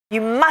You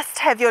must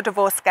have your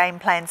divorce game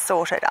plan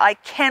sorted. I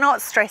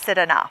cannot stress it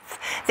enough.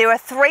 There are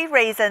 3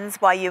 reasons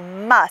why you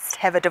must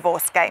have a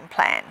divorce game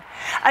plan.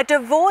 A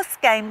divorce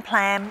game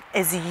plan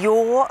is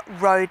your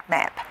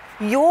roadmap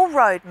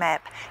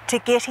to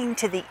getting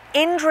to the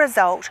end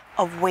result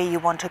of where you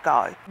want to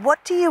go.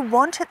 What do you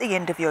want at the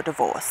end of your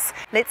divorce?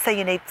 Let's say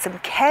you need some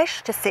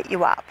cash to set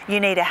you up. You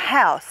need a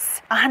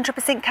house,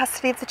 100%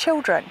 custody of the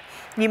children.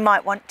 You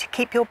might want to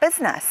keep your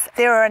business.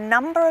 There are a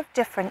number of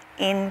different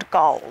end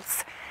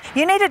goals.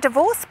 You need a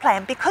divorce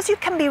plan because you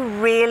can be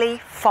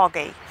really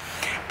foggy.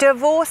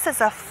 Divorce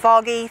is a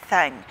foggy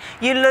thing.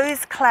 You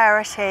lose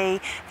clarity,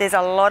 there's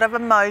a lot of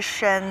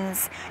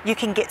emotions, you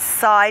can get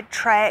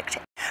sidetracked.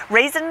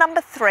 Reason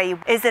number 3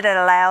 is that it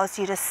allows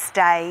you to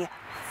stay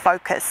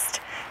focused.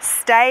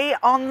 Stay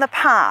on the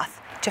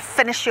path to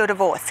finish your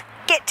divorce.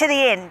 Get to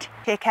the end.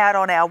 Check out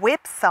on our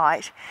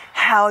website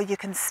how you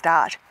can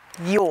start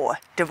your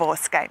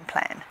divorce game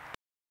plan.